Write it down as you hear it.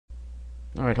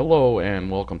Alright, hello and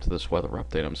welcome to this weather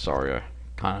update. I'm sorry I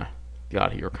kind of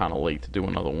got here kind of late to do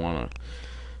another one of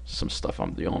some stuff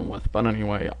I'm dealing with. But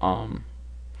anyway,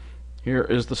 here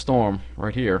is the storm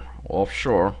right here,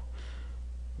 offshore,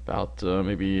 about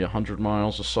maybe 100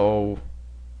 miles or so,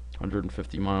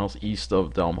 150 miles east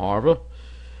of Delm Harbor.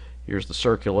 Here's the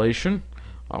circulation.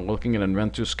 I'm looking at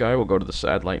Inventus sky. We'll go to the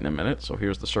satellite in a minute. So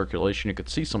here's the circulation. You can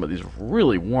see some of these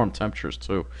really warm temperatures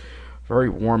too. Very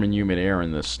warm and humid air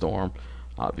in this storm.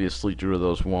 Obviously, due to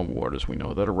those warm waters, we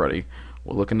know that already.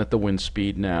 We're looking at the wind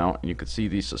speed now, and you can see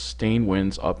these sustained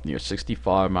winds up near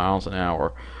 65 miles an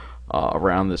hour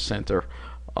around this center.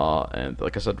 And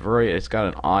like I said, it's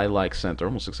got an eye-like center,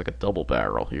 almost looks like a double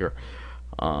barrel here.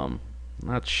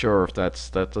 Not sure if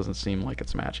that doesn't seem like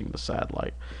it's matching the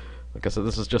satellite. Like I said,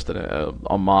 this is just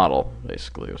a model,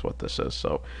 basically, is what this is.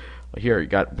 So here you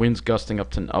got winds gusting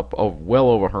up well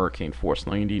over hurricane force,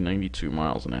 90, 92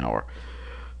 miles an hour.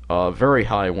 Very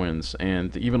high winds,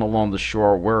 and even along the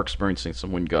shore, we're experiencing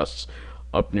some wind gusts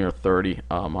up near 30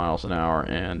 miles an hour,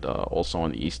 and also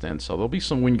on the east end. So there'll be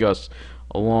some wind gusts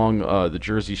along the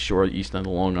Jersey Shore, east end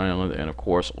of Long Island, and of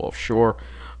course offshore.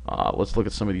 Let's look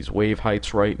at some of these wave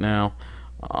heights right now,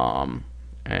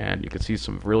 and you can see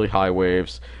some really high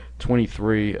waves.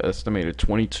 23, estimated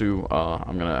 22.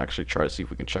 I'm gonna actually try to see if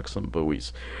we can check some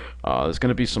buoys. There's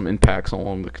gonna be some impacts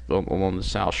along the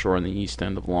South Shore and the east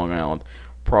end of Long Island,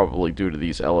 probably due to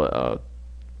these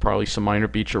probably some minor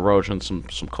beach erosion, some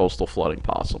coastal flooding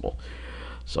possible.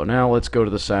 So now let's go to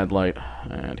the satellite,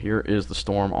 and here is the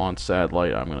storm on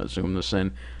satellite. I'm going to zoom this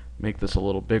in, make this a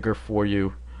little bigger for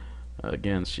you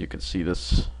again, so you can see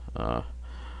this a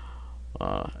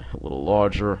little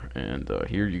larger. And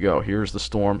here you go. Here's the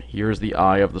storm. Here's the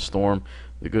eye of the storm.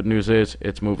 The good news is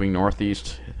it's moving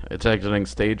northeast. It's exiting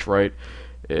stage right.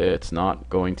 It's not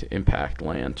going to impact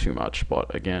land too much,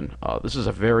 but again, this is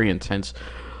a very intense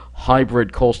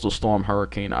hybrid coastal storm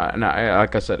hurricane.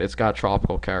 Like I said, it's got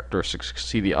tropical characteristics. You can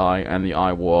see the eye and the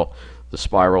eye wall, the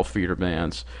spiral feeder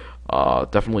bands.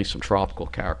 Definitely some tropical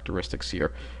characteristics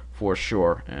here for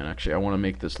sure. And actually, I want to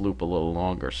make this loop a little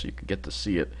longer so you can get to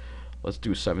see it. Let's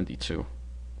do 72.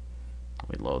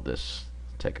 Let me load this.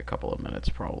 Take a couple of minutes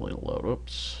probably to load.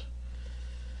 Oops.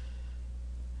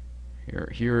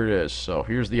 Here it is. So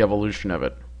here's the evolution of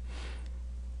it.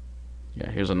 Yeah,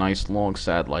 here's a nice long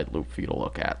satellite loop for you to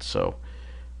look at. So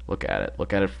look at it.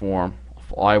 Look at it form.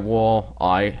 Eye wall,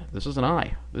 eye. This is an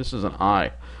eye. This is an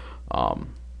eye.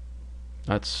 Um,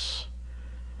 that's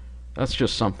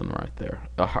just something right there.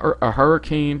 A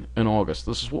hurricane in August.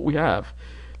 This is what we have.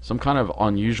 Some kind of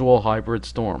unusual hybrid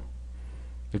storm.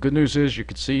 The good news is you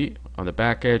can see on the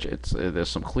back edge there's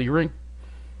some clearing.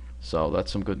 So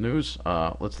that's some good news.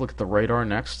 Let's look at the radar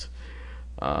next.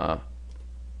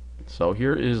 So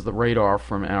here is the radar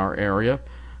from our area,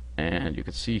 and you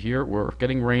can see here we're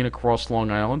getting rain across Long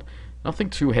Island.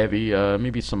 Nothing too heavy,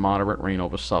 maybe some moderate rain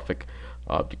over Suffolk.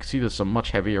 You can see there's some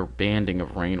much heavier banding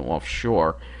of rain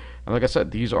offshore. And like I said,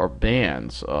 these are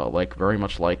bands, very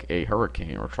much like a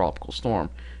hurricane or a tropical storm.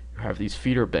 You have these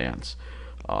feeder bands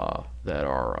that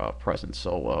are present.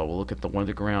 So we'll look at the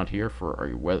underground here for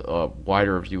a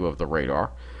wider view of the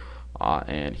radar.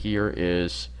 And here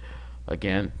is,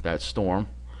 again, that storm.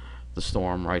 The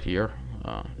storm right here.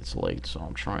 It's late, so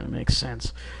I'm trying to make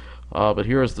sense. But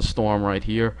here is the storm right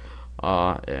here.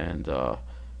 And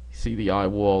see the eye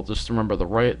wall. Just remember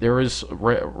there is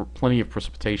plenty of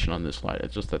precipitation on this light.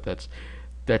 It's just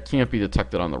that can't be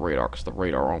detected on the radar because the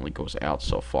radar only goes out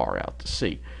so far out to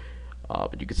sea.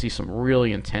 But you can see some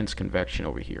really intense convection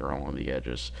over here along the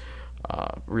edges.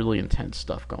 Really intense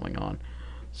stuff going on.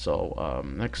 So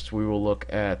next we will look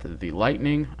at the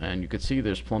lightning, and you can see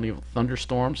there's plenty of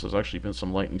thunderstorms. There's actually been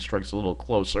some lightning strikes a little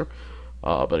closer.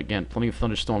 But again, plenty of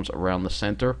thunderstorms around the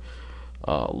center.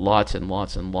 Lots and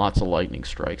lots and lots of lightning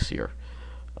strikes here.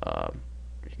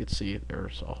 You can see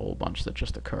there's a whole bunch that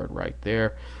just occurred right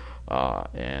there.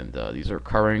 And these are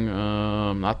occurring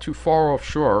not too far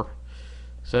offshore.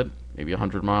 Said maybe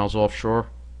 100 miles offshore.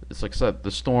 It's like I said,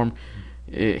 the storm,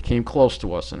 it came close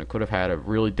to us, and it could have had a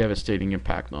really devastating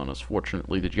impact on us.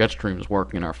 Fortunately, the jet stream is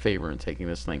working in our favor in taking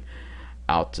this thing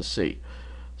out to sea.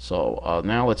 So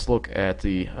now let's look at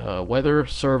the weather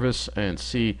service and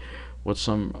see what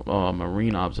some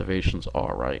marine observations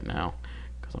are right now,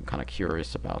 because I'm kind of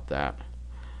curious about that.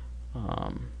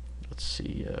 Let's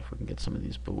see if we can get some of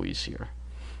these buoys here.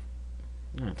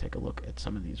 I'm going to take a look at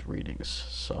some of these readings.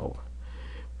 So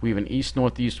we have an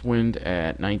east-northeast wind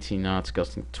at 19 knots,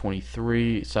 gusting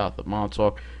 23 south of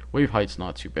Montauk. Wave height's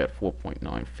not too bad,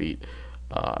 4.9 feet.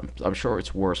 I'm sure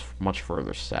it's worse much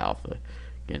further south.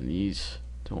 Again, these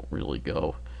don't really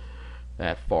go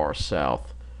that far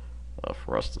south.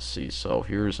 for us to see. So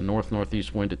here's a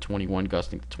north-northeast wind at 21,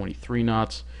 gusting to 23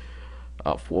 knots,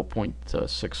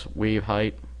 4.6 wave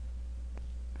height.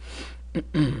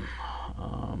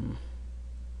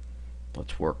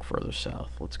 Let's work further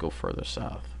south. Let's go further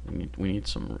south. We need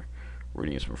some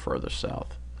readings from further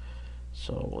south.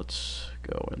 So let's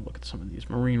go and look at some of these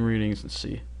marine readings and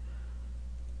see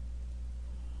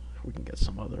if we can get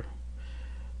some other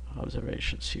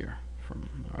observations here. From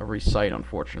every site,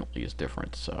 unfortunately, is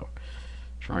different. So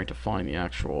trying to find the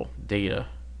actual data.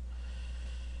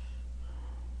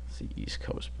 Let's see, East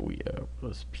Coast buoy,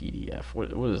 this PDF.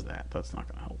 What is that? That's not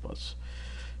going to help us.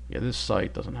 Yeah, this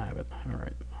site doesn't have it. All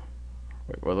right.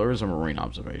 Wait, well, there is a marine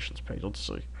observations page. Let's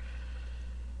see.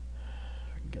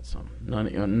 I can get some.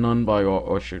 None by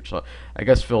Oshert. So I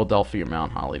guess Philadelphia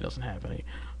Mount Holly doesn't have any.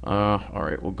 All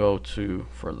right, we'll go to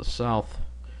further south,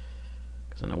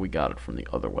 because I know we got it from the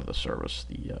other weather service.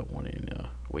 The one in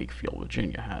Wakefield,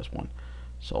 Virginia, has one.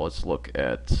 So let's look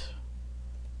at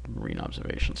marine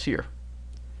observations here.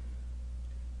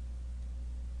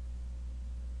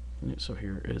 So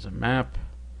here is a map.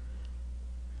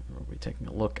 We'll be taking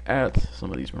a look at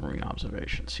some of these marine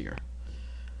observations here.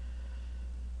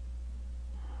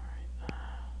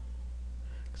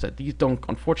 That these don't,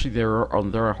 unfortunately,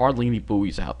 there are hardly any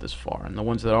buoys out this far, and the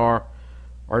ones that are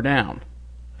down,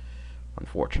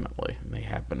 unfortunately, and they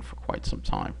have been for quite some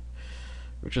time,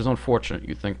 which is unfortunate.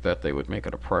 You think that they would make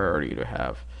it a priority to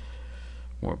have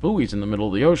more buoys in the middle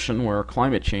of the ocean, where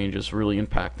climate change is really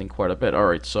impacting quite a bit. All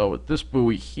right, so with this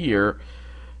buoy here,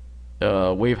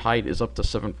 wave height is up to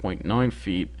 7.9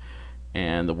 feet,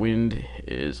 and the wind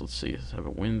is, let's see, does it have a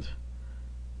wind?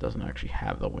 Doesn't actually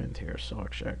have the wind here, so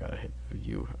actually I gotta hit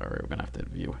view. Alright, we're gonna have to hit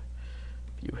view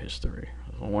history.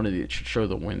 I wanted it should show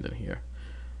the wind in here.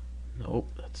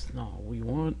 Nope, that's not what we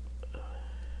want.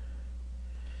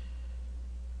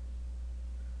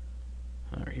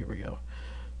 Alright, here we go.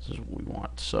 This is what we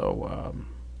want. So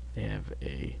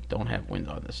they don't have wind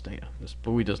on this data. This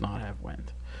buoy does not have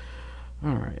wind.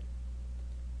 Alright.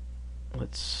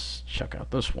 Let's check out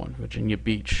this one, Virginia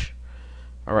Beach.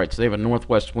 Alright, so they have a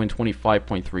northwest wind,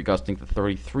 25.3, gusting to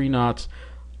 33 knots.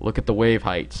 Look at the wave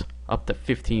heights, up to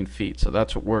 15 feet. So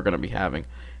that's what we're going to be having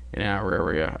in our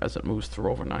area as it moves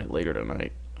through overnight later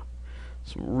tonight.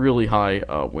 Some really high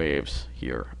waves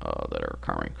here that are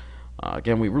occurring.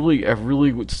 Again,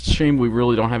 it's a shame we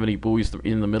really don't have any buoys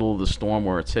in the middle of the storm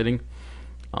where it's hitting,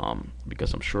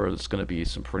 because I'm sure there's going to be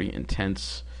some pretty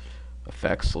intense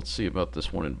effects. Let's see about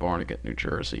this one in Barnegat, New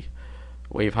Jersey.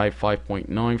 Wave height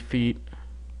 5.9 feet.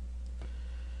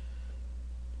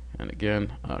 And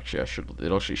again, actually,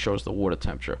 it actually shows the water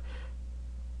temperature.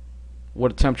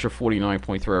 Water temperature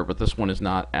 49.3, but this one is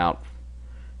not out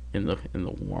in the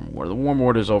warm water. The warm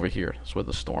water is over here. That's where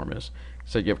the storm is.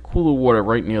 So you have cooler water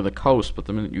right near the coast, but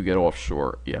the minute you get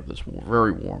offshore, you have this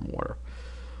very warm water.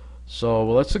 So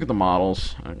let's look at the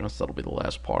models. I guess that'll be the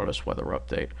last part of this weather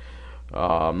update.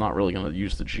 I'm not really going to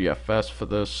use the GFS for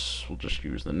this. We'll just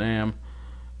use the NAM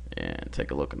and take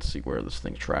a look and see where this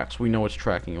thing tracks. We know it's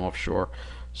tracking offshore.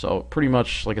 So pretty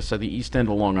much, like I said, the east end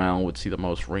of Long Island would see the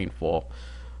most rainfall,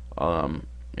 and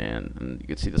you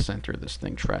can see the center of this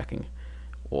thing tracking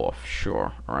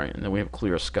offshore. All right, and then we have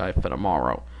clear sky for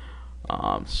tomorrow.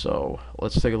 So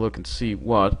let's take a look and see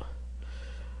what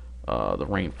the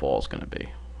rainfall is going to be.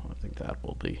 I think that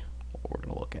will be what we're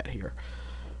going to look at here.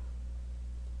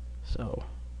 So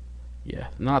yeah,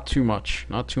 not too much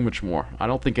more. I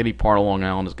don't think any part of Long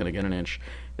Island is going to get an inch.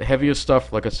 The heaviest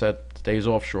stuff, like I said, stays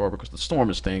offshore because the storm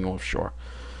is staying offshore.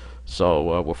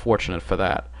 So we're fortunate for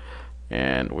that.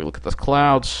 And we look at the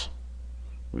clouds.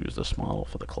 We use this model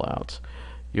for the clouds.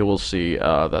 You will see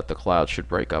that the clouds should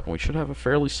break up, and we should have a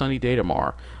fairly sunny day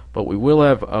tomorrow. But we will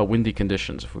have windy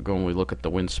conditions. If we go and we look at the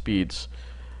wind speeds,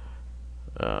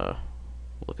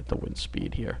 look at the wind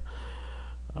speed here.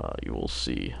 You will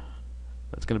see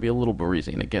it's going to be a little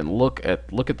breezy. And again, look at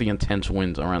the intense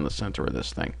winds around the center of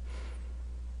this thing.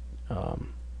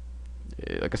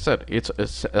 Like I said,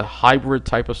 it's a hybrid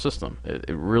type of system. It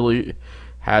really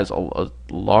has a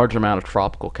large amount of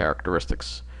tropical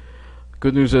characteristics.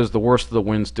 Good news is the worst of the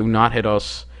winds do not hit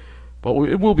us, but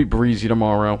it will be breezy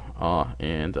tomorrow.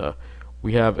 And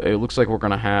we have, it looks like we're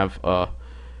going to have a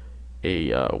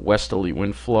westerly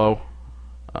wind flow.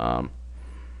 We'll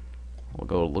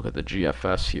go look at the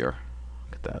GFS here.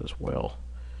 Look at that as well.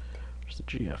 There's the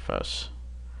GFS.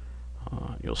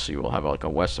 You'll see we'll have like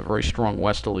a very strong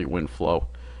westerly wind flow,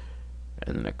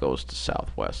 and then it goes to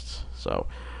southwest. So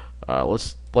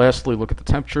let's lastly look at the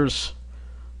temperatures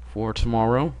for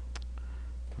tomorrow.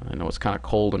 I know it's kind of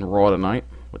cold and raw tonight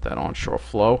with that onshore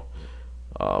flow,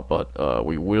 but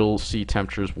we will see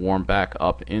temperatures warm back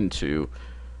up into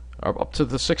up to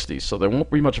the 60s. So there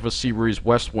won't be much of a sea breeze,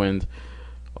 west wind.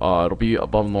 It'll be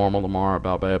above normal tomorrow,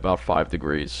 by about 5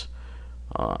 degrees,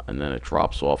 and then it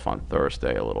drops off on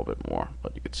Thursday a little bit more.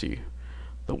 But you can see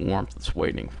the warmth that's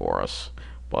waiting for us.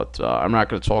 But I'm not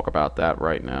going to talk about that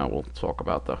right now. We'll talk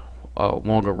about the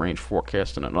longer range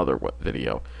forecast in another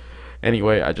video.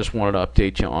 Anyway, I just wanted to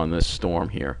update you on this storm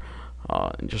here.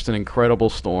 Just an incredible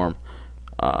storm.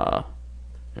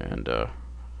 And let's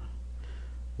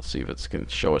see if it can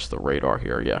show us the radar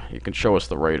here. Yeah, you can show us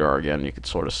the radar again. You can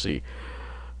sort of see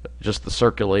just the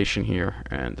circulation here,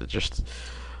 and just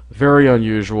very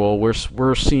unusual.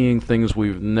 We're seeing things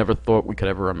we've never thought we could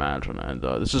ever imagine, and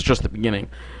this is just the beginning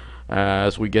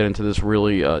as we get into this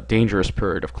really dangerous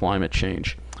period of climate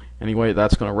change. Anyway,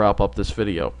 that's going to wrap up this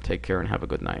video. Take care and have a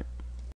good night.